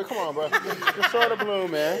 Show her, bro. Come on, bro. Just show her the balloon,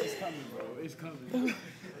 man. It's coming, bro. It's coming.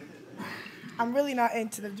 I'm really not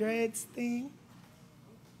into the dreads thing.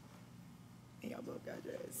 And y'all both got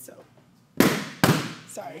dreads, so.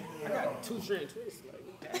 Sorry. I got 2 dread twists.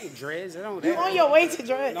 Like, that ain't dreads. I don't. You on your way to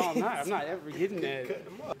dreads? No, I'm not. I'm not ever getting that.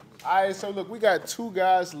 All right, so look, we got 2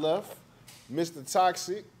 guys left. Mr.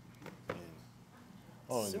 Toxic.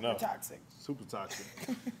 Oh, Super no. toxic. Super toxic.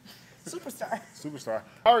 Superstar. Superstar.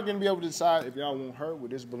 Y'all are gonna be able to decide if y'all want her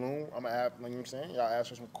with this balloon. I'm gonna have, like, you know what I'm saying? Y'all ask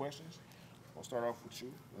her some questions. I'll start off with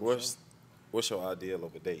you. What's your ideal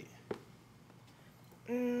of a date?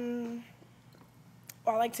 Well,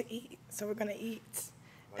 I like to eat, so we're gonna eat.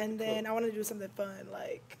 And then I want to do something fun,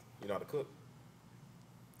 like. You know how to cook?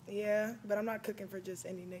 Yeah, but I'm not cooking for just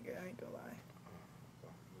any nigga. I ain't gonna lie.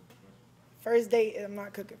 First date, I'm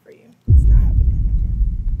not cooking for you. It's not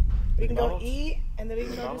happening. We can go eat, and then we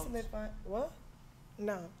can go do something fun. What?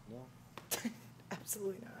 No. No.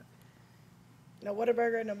 Absolutely not. No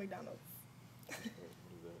Whataburger, no McDonald's.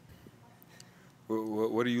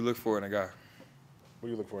 What do you look for in a guy? What do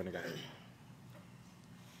you look for in a guy?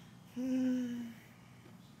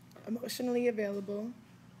 Emotionally available.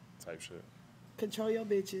 Type shit. Control your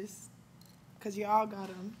bitches. Because you all got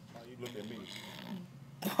them. How you look at me?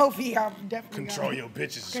 Both of y'all definitely Control got 'em. your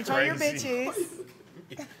bitches is Control your crazy.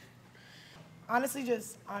 bitches. Honestly,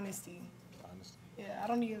 just honesty. Honesty. Yeah, I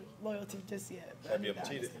don't need loyalty just yet. but I Have you need ever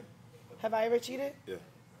cheated? honesty. Have I ever cheated? Yeah.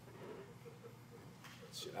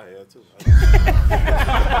 Shit, I have too.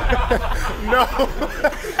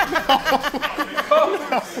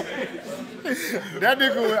 That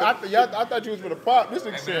nigga, I thought you was gonna pop. This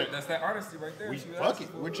nigga said, That's that honesty right there. "We fuck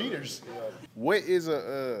it. We're cheaters." What is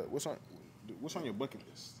what's on your bucket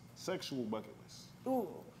list? Sexual bucket list. Ooh.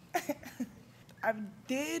 I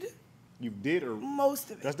did You did or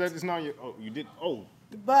most of it. That's not your. Oh, you did. Oh,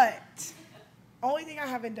 But only thing I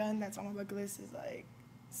haven't done that's on my bucket list is like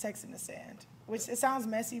sex in the sand. Which it sounds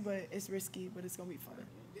messy, but it's risky, but it's gonna be fun.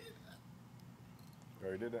 you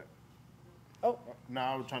already did that. Oh. No,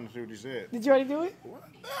 I was trying to see what he said. Did you already do it?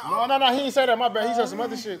 No, he didn't say that. My bad. He said some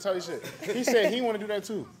other shit. Tell you shit. He said he want to do that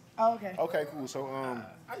too. Oh, okay. Okay, cool. So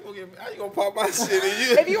How you gonna pop my shit in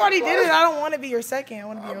you? If you already did it, I don't want to be your second. I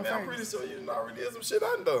want to be your I'm pretty first. sure you already did some shit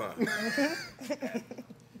I done.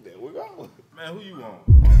 there we go. Man, who you want?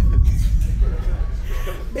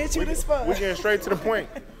 Bitch, you this fuck. We getting straight to the point.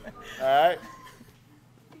 All right.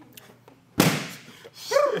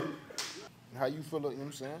 How you feel? You know what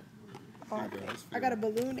I'm saying? Oh, I got a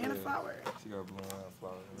balloon and a flower. She got a balloon and a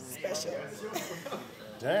flower. Special.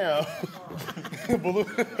 Damn. Balloon.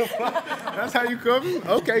 That's how you coming?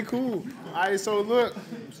 Okay, cool. All right, so look.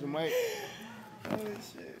 So, Mike, Oh,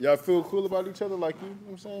 shit. y'all feel cool about each other like you know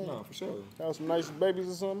what I'm saying? No, for sure. Have some nice babies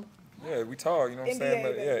or something? Yeah, we talk, you know what I'm saying?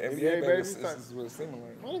 But yeah, NBA babies, babies. this is what it's seeming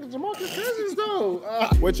like. My nigga Jamarcus Cousins though.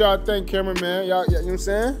 What y'all think, cameraman? Y'all, you know what I'm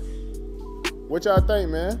saying? What y'all think,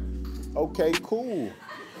 man? Okay, cool.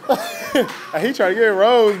 He trying to get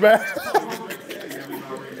Rose back.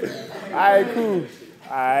 All right, cool.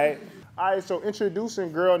 All right, so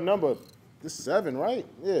introducing girl number, this 7, right?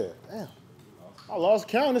 Yeah, damn. I lost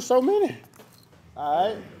count, there's so many. All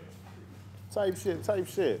right. Type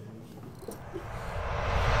shit.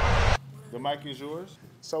 The mic is yours.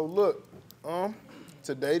 So look,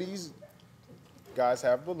 today these guys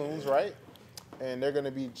have balloons, right? And they're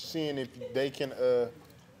gonna be seeing if they can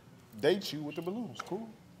date you with the balloons. Cool.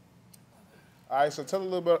 All right, so tell a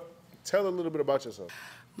little bit about yourself.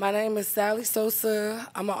 My name is Sally Sosa.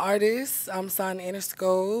 I'm an artist. I'm signed to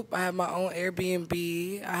Interscope. I have my own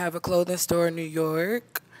Airbnb. I have a clothing store in New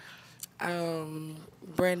York.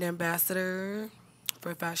 Brand ambassador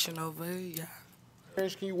for Fashion Nova, yeah. Can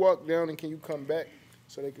you walk down and can you come back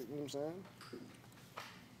so they can, you know what I'm saying?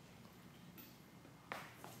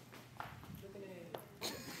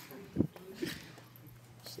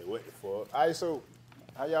 Say what the fuck? All right, so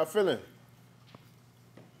how y'all feeling?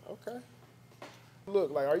 Okay.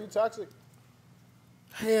 Look, like, are you toxic?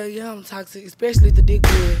 Hell yeah, I'm toxic, especially if the dick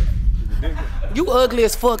good. You ugly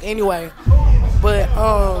as fuck anyway. But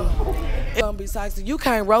it's gonna be toxic. You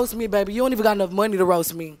can't roast me, baby. You don't even got enough money to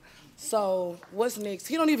roast me. So what's next?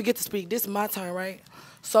 He don't even get to speak. This is my turn, right?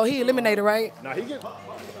 So he eliminated, right? Nah, he get.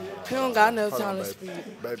 He don't got enough time to speak.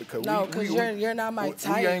 Baby, No, because you're not my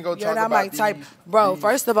type. We ain't gonna You're talk not my about type. these- Bro, these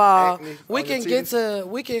first of all, acne we on your can get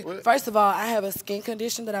titties. to, first of all, I have a skin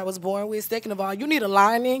condition that I was born with. Second of all, you need a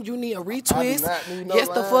lining, you need a retwist. not need no Yes,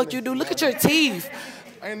 the fuck lining. you do. Look at your teeth.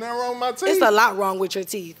 Ain't nothing wrong with my teeth. It's a lot wrong with your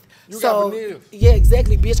teeth. You So, got veneers. yeah,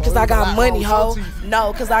 exactly, bitch, because So I it's a got lot money, wrong ho. with your teeth.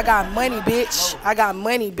 No, because I got money, bitch. I got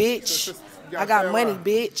money, bitch. I got money,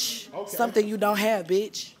 bitch. Something you don't have,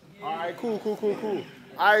 bitch. All right, cool.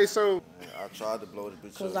 All right, so. I tried to blow the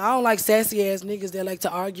bitch Because up. I don't like sassy ass niggas that like to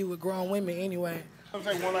argue with grown women anyway.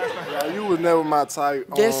 Yeah, you was never my type.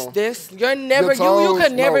 You're never, you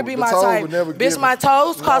could never be my type. Bitch, my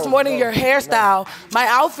toes cost more than your hairstyle. My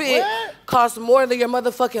outfit costs more than your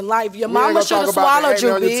motherfucking life. Your We ain't mama gonna should have talk about the swallowed you,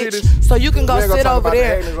 acne on your bitch. titties. So you can We go ain't gonna sit talk over about the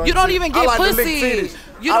there. acne on You your don't titties. even I get like to lick pussy. titties.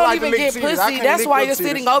 You I don't like to even lick get titties. I pussy. can't That's lick why your you're titties.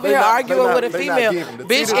 sitting over They here not- arguing they with a not female. giving. The Bitch,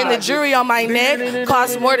 titties and the not jury on my neck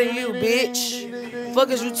costs more than you, bitch. Fuck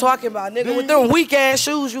is you talking about, nigga? With them weak ass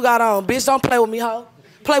shoes you got on, bitch. Don't play with me, ho.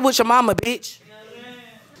 Play with your mama, bitch.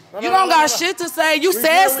 You don't got shit to say. You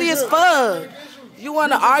sassy as fuck. You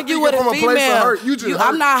want to argue with a from a place of female. hurt. You just hurt.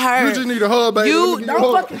 I'm not hurt. You just need a hug, baby. Let You me give you a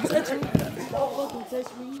don't hug. fucking touch me. fucking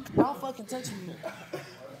touch me. Don't fucking touch me.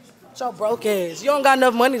 Your broke ass. You don't got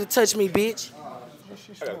enough money to touch me, bitch.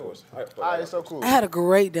 I got a question. All right, so cool. I had a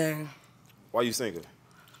great day. Why you single?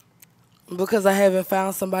 Because I haven't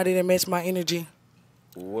found somebody that match my energy.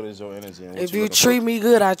 What is your energy? And what If you looking treat for? me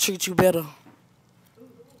good, I treat you better.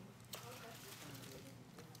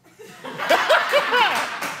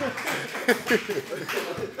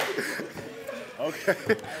 Okay.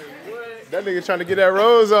 That nigga trying to get that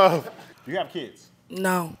rose off. You have kids?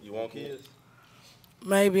 No. You want kids?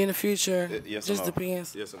 Maybe in the future. Yes or Just no?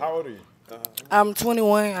 depends. Yes or no? How old are you? I'm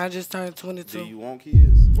 21. I just turned 22. Do you want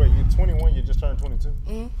kids? Wait, you're 21, you just turned 22?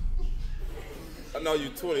 Mm-hmm. I know you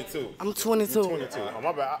 22. I'm 22. You're 22. Oh,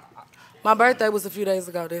 my bad. My birthday was a few days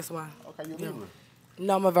ago. That's why. Okay, you Libra.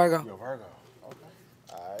 No, I'm a Virgo. You're Virgo. Okay.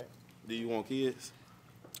 All right. Do you want kids?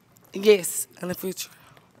 Yes, in the future.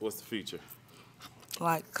 What's the future?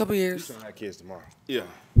 Like a couple years. You're trying to have kids tomorrow. Yeah.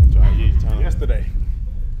 I'm trying to get you time. Yesterday.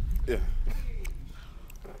 Yeah.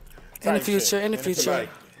 In the future, in the future.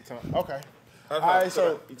 Tonight. Okay. All right,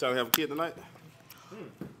 so you trying to have a kid tonight?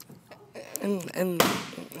 In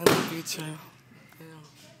the future.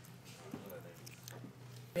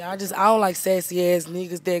 Yeah, I don't like sassy ass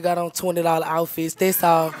niggas that got on $20 outfits. That's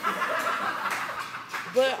all.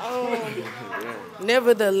 But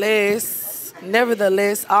nevertheless,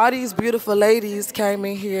 all these beautiful ladies came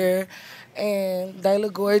in here and they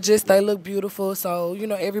look gorgeous, they look beautiful. So, you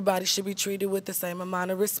know, everybody should be treated with the same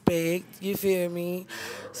amount of respect. You feel me?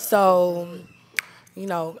 So, you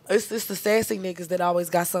know, it's the sassy niggas that always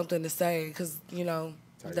got something to say because, you know,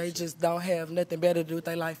 they just don't have nothing better to do with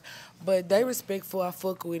their life. But they respectful, I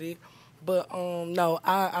fuck with it. But no,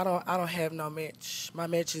 I don't have no match. My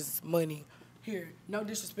match is money. Here, no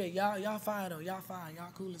disrespect. Y'all fine though. Y'all fine.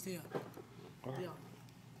 Y'all cool as hell. Yeah.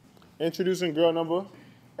 Introducing girl number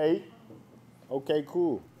 8. Okay,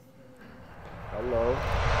 cool. Hello.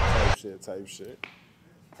 Type shit.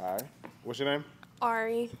 Hi. What's your name?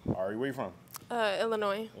 Ari, Ari, where you from?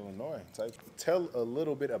 Illinois. Illinois. Tell a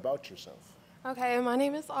little bit about yourself. Okay, my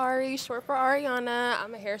name is Ari, short for Ariana.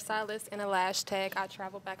 I'm a hairstylist and a lash tech. I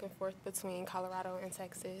travel back and forth between Colorado and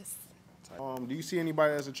Texas. Do you see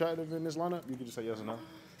anybody that's attractive in this lineup? You can just say yes or no.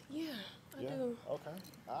 Yeah, I do. Okay.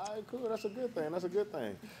 All right, cool. That's a good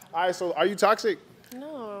thing. All right, so are you toxic?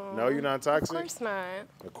 No. No, you're not toxic? Of course not.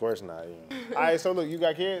 Of course not. Yeah. All right, so look, you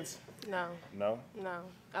got kids? No. No? No,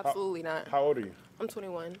 absolutely not. How old are you? I'm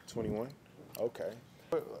 21. 21? Okay.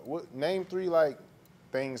 Name 3, like,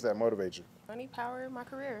 things that motivate you. Money, power, my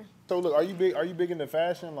career. So look, are you big into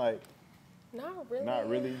fashion? Like, Not really. Not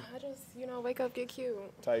really? I just, wake up, get cute.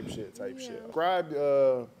 type shit. Yeah. Describe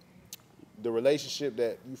the relationship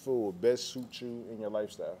that you feel will best suit you in your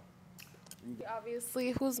lifestyle.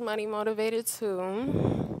 Obviously, who's money motivated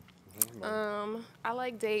too. I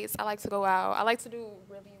like dates. I like to go out. I like to do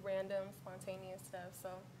really random, spontaneous stuff. So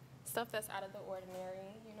stuff that's out of the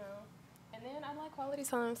ordinary, And then I like quality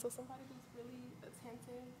time. So somebody who's really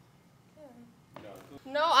attentive.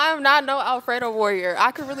 Yeah. No, I'm not no Alfredo warrior.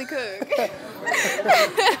 I could really cook.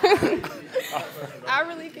 I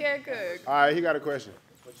really can cook. All right, he got a question.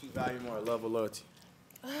 What you value more, love or loyalty?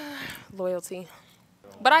 Loyalty.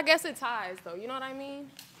 But I guess it ties, though. You know what I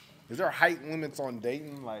mean? Is there height limits on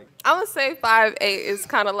dating? Like, I would say 5'8" is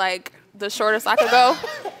kind of like the shortest I could go.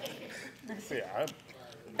 nigga said,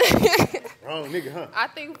 wrong nigga, huh? I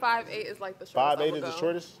think 5'8" is like the shortest. 5'8" is the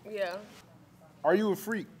shortest? Yeah. Are you a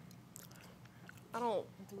freak? I don't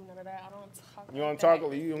do none of that. I don't talk. You don't talk?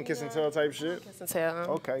 You don't kiss and tell type shit? Kiss and tell.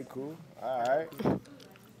 Okay, cool. All right. You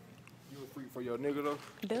a freak for your nigga though?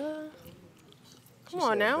 Duh. She Come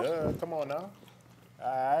on said, now. Duh. Come on now.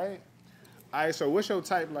 All right, so what's your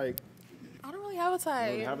type like? I don't really have a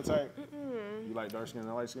type. You don't have a type? Mm-mm. You like dark skin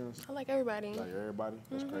and light skins? I like everybody. You like everybody?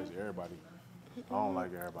 That's Mhm. crazy. Everybody. I don't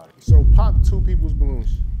like everybody. So pop 2 people's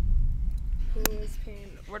balloons. Who's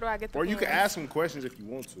paying? Where do I get the Or you can balloons? ask some questions if you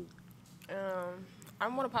want to. I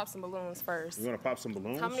want to pop some balloons first. You want to pop some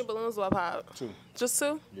balloons? How many balloons do I pop? 2. Just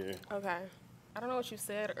 2? Yeah. Okay. I don't know what you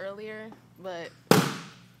said earlier, but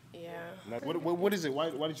yeah. Like, what is it? Why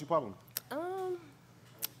did you pop them?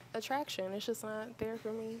 Attraction. It's just not there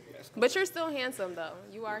for me. But you're still handsome, though.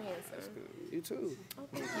 You are handsome. You too.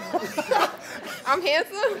 I'm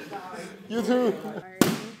handsome? You too.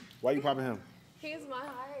 Why you popping him? He's my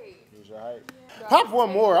height. He's your height. Yeah. Pop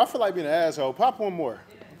one more. I feel like being an asshole. Pop one more.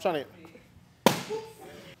 I'm trying to.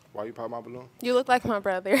 Why you pop my balloon? You look like my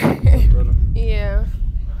brother. Brother? Yeah.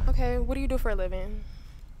 Okay, what do you do for a living?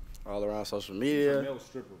 All around social media. Male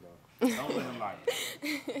stripper, bro. Don't let him lie.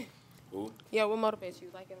 Who? Yeah, what motivates you,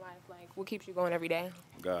 like in life? Like, what keeps you going every day?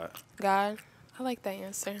 God. God? I like that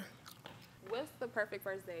answer. What's the perfect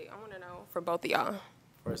first date? I want to know for both of y'all.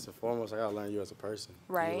 First and foremost, I gotta learn you as a person.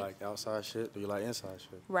 Right. Do you like outside shit? Do you like inside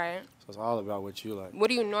shit? Right. So it's all about what you like. What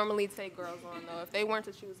do you normally take girls on though? If they weren't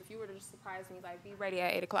to choose, if you were to just surprise me, like be ready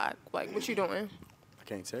at 8 o'clock, like what you doing? I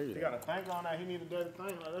can't tell you He that. got a thing on that. He need a dirty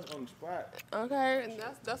thing. Like, that's on the spot. Okay, and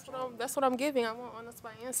that's what I'm giving. I want on the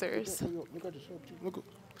spot answers. Look at your shirt. Look.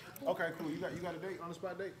 Okay, cool. You got a date on the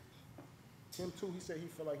spot date? Him too. He said he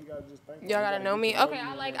feel like he gotta just think. Y'all gotta know me. Okay,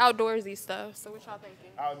 I like outdoorsy stuff. So what y'all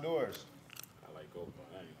thinking? Outdoors. I like go-kart.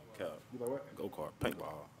 Cap. You like what? Go-kart,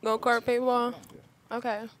 paintball. Go-kart, paintball.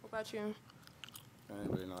 Okay. What about you? I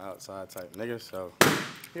ain't really no outside type nigga, so.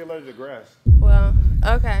 He allergic to grass. Well,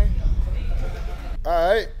 okay. All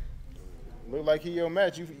right. Look like he your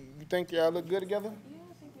match. You think y'all look good together? Yeah,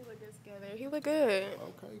 I think you look good together. He look good.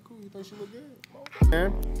 Okay, cool. You think she look good?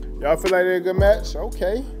 Man, y'all feel like they're a good match?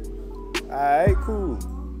 Okay. All right, cool.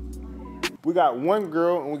 We got one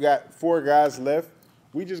girl and we got 4 guys left.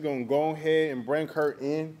 We just gonna go ahead and bring her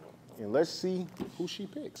in and let's see who she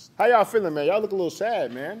picks. How y'all feeling, man? Y'all look a little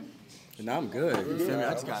sad, man. No, I'm good. You feel me?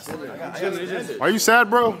 I just got Are you sad,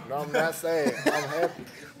 bro? No, I'm not sad. I'm happy.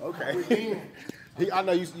 Okay. I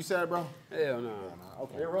know you sad, bro. Hell no.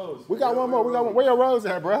 Okay. We got one more. We got one. Where your rose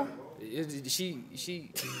at, bro?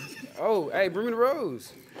 She. Oh, hey, bring me the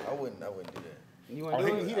rose. I wouldn't do that. You want to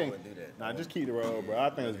do it? He didn't do that. Nah, just keep the rose, bro. I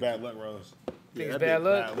think it's bad luck, rose. Think it's bad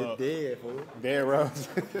luck? It's dead, fool. Dead rose.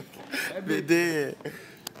 That bitch dead.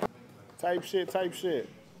 Type shit.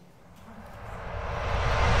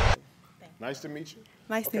 Nice to meet you.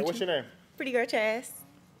 Nice to meet you. What's your name? Pretty Girl Chaz.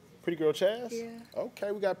 Pretty Girl Chaz? Yeah.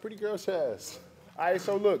 Okay, we got Pretty Girl Chaz. All right,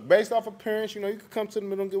 so look, based off appearance, you could come to the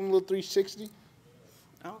middle and give them a little 360.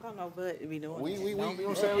 I don't got no butt to be doing. We you know what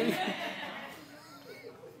I'm saying?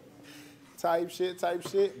 Type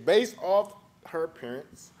shit. Based off her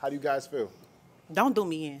appearance, how do you guys feel? Don't do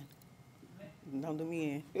me in. Don't do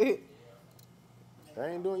me in. They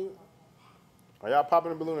ain't doing you. Are y'all popping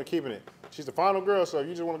the balloon or keeping it? She's the final girl, so if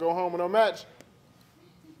you just want to go home with no match,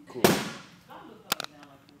 cool. I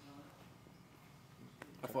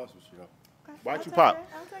fucks with you though. Why'd you pop?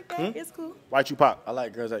 I'll take that. It's cool. Why'd you pop? I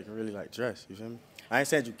like girls that can really like dress. You feel me? I ain't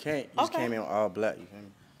said you can't. You just Okay. came in all black. You feel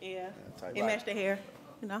me? Yeah. type It vibe. matched the hair.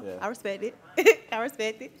 Yeah. I respect it. I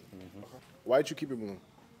respect it. Why'd you keep it balloon?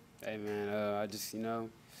 Hey man, I just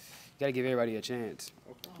gotta give everybody a chance.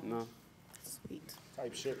 You know. Sweet.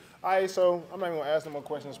 Type shit. All right, so I'm not even gonna ask no more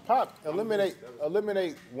questions. Pop,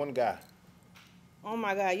 eliminate one guy. Oh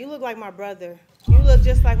my God, you look like my brother. You look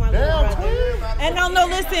just like my little brother. And no,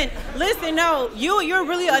 listen, no. You're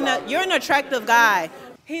really you're an attractive guy.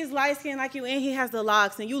 He's light skinned like you, and he has the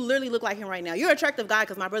locks, and you literally look like him right now. You're an attractive guy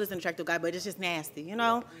because my brother's an attractive guy, but it's just nasty, you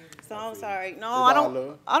know. So I'm sorry. No, I don't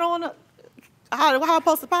want to. How I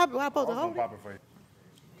supposed to pop it? How I supposed to hold it? Pop it for you.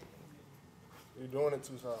 You're doing it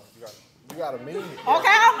too soft. You gotta mean it. Okay,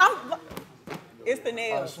 I'm it's the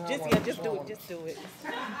nails. Just do it.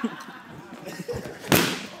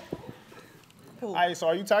 Cool. All right, so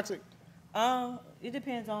are you toxic? It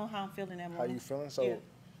depends on how I'm feeling that How morning. you feeling? So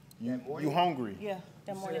Yeah. you hungry? Yeah,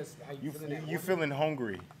 that morning. You feeling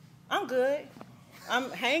hungry? I'm good. I'm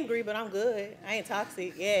hangry, but I'm good. I ain't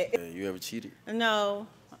toxic yet. You ever cheated? No.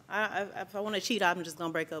 If I want to cheat, I'm just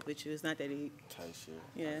gonna break up with you. It's not that deep. Type shit.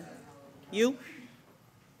 Yeah. You?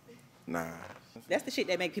 Nah. That's the shit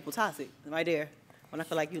that make people toxic, right there. When I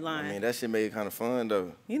feel like you lying. I mean, that shit made it kind of fun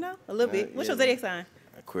though. You know, a little bit. What's your yeah. zodiac sign?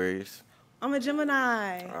 Aquarius. I'm a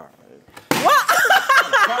Gemini. All right.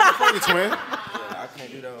 For you, twin. Yeah, I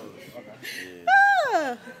can't do those. Okay.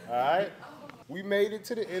 Ah. All right. We made it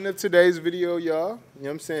to the end of today's video, y'all. You know what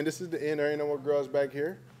I'm saying? This is the end. There ain't no more girls back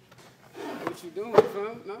here. What you doing,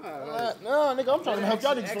 fam? Nah. No, nigga, I'm trying to help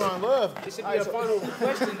y'all niggas find love. It should be a final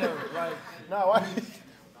question though. Like, nah, why?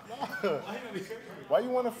 Why you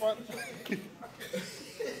want to fuck? Here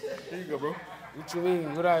you go, bro. What you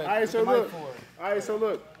mean? What I? All right, so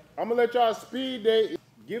look. I'm gonna let y'all speed date.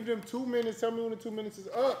 Give them 2 minutes. Tell me when the 2 minutes is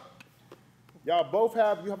up. Y'all both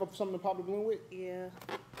have something to pop the balloon with? Yeah.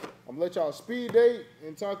 I'm gonna let y'all speed date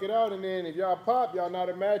and talk it out, and then if y'all pop, y'all not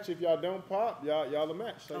a match. If y'all don't pop, y'all a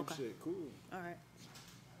match. Type shit. Cool. All right.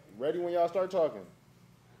 Ready when y'all start talking?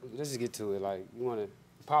 let's just get to it. Like, you want to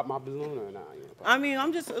pop my balloon or not? I mean,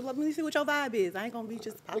 let me see what your vibe is. I ain't gonna be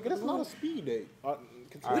just popping. That's not a speed date.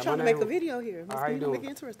 We're trying to make a video here. Let's make it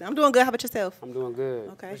interesting. I'm doing good. How about yourself? I'm doing good.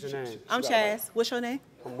 Okay. What's your name? I'm Chaz. What's your name?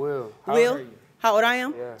 I'm Will. Will? How old I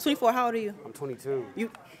am? Yeah. 24. How old are you? I'm 22. You?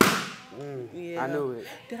 Yeah. I knew it.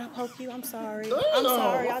 Did I poke you? I'm sorry. Damn, I'm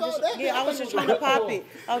sorry. I was just trying to pop it.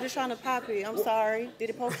 I was just trying to pop it. I'm sorry. Did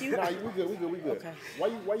it poke you? Nah, we good. Okay.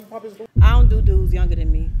 Why you pop his balloon? I don't do dudes younger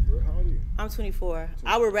than me. How old are you? I'm 24.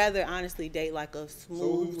 I would rather honestly date like a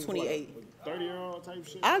smooth 28. 30-year-old type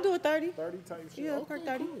shit? I'll do a 30. 30 type shit? Yeah, okay,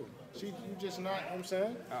 30. Cool. You just not, you know what I'm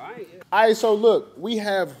saying? All right, so look, we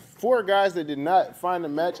have 4 guys that did not find a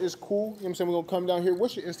match. It's cool. You know what I'm saying? We're going to come down here.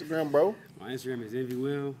 What's your Instagram, bro? My Instagram is Envy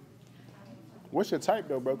Will. What's your type,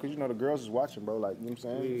 though, bro? Because, you know, the girls is watching, bro. Like, you know what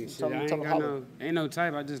I'm saying? Yeah, shit, ain't no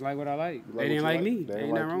type. I just like what I like. They didn't like me. They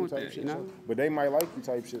ain't nothing wrong with that, you know? But they might like you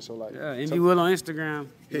type shit, so like. Yeah, Envy Will on Instagram.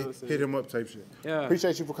 Hit him up type shit. Yeah.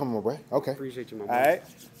 Appreciate you for coming, my boy. Okay. Appreciate you, my boy. All right.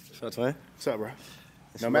 What's up, twin? What's up, bro?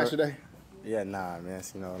 No match today? Yeah, nah, man.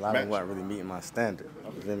 You know, a lot of them weren't really meeting my standard.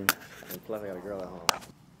 You feel me? And plus, I got a girl at home.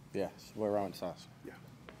 Yeah, she went around with the sauce. Yeah.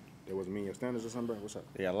 That wasn't meeting your standards or something, bro? What's up?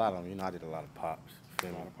 Yeah, a lot of them. You know, I did a lot of pops. A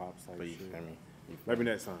lot of pops type shit. You feel me? Maybe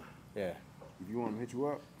next time. Yeah. If you want them to hit you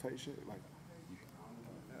up, type shit, like.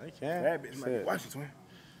 They can. That bitch might watch it, twin.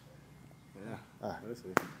 Yeah. All right. Let's see.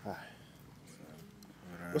 All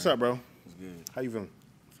right. What's up, bro? What's good? How you feeling?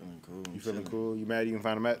 Feeling cool. You feeling cool? You mad you can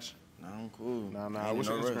find a match? Nah, I'm cool. Nah. What's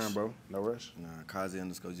your Instagram, bro? No rush? Nah,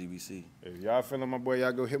 Kazi_GBC. If y'all feeling my boy,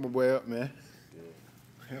 y'all go hit my boy up, man.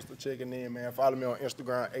 Insta checking in, man. Follow me on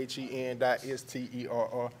Instagram,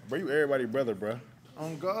 HEN.STERR. Bro, you everybody brother, bro.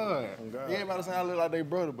 On God. Everybody saying I look like they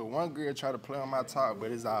brother, but one girl try to play on my top, but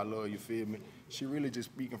it's all love, you feel me? She really just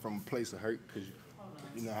speaking from a place of hurt, because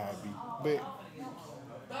you know how it be. But,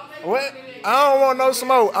 what? I don't want no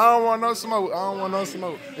smoke. All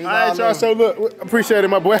right, y'all, so look, appreciate it,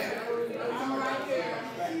 my boy.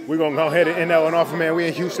 We're going to go ahead and end that one off, man. We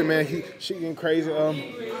in Houston, man. She getting crazy.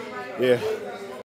 Yeah.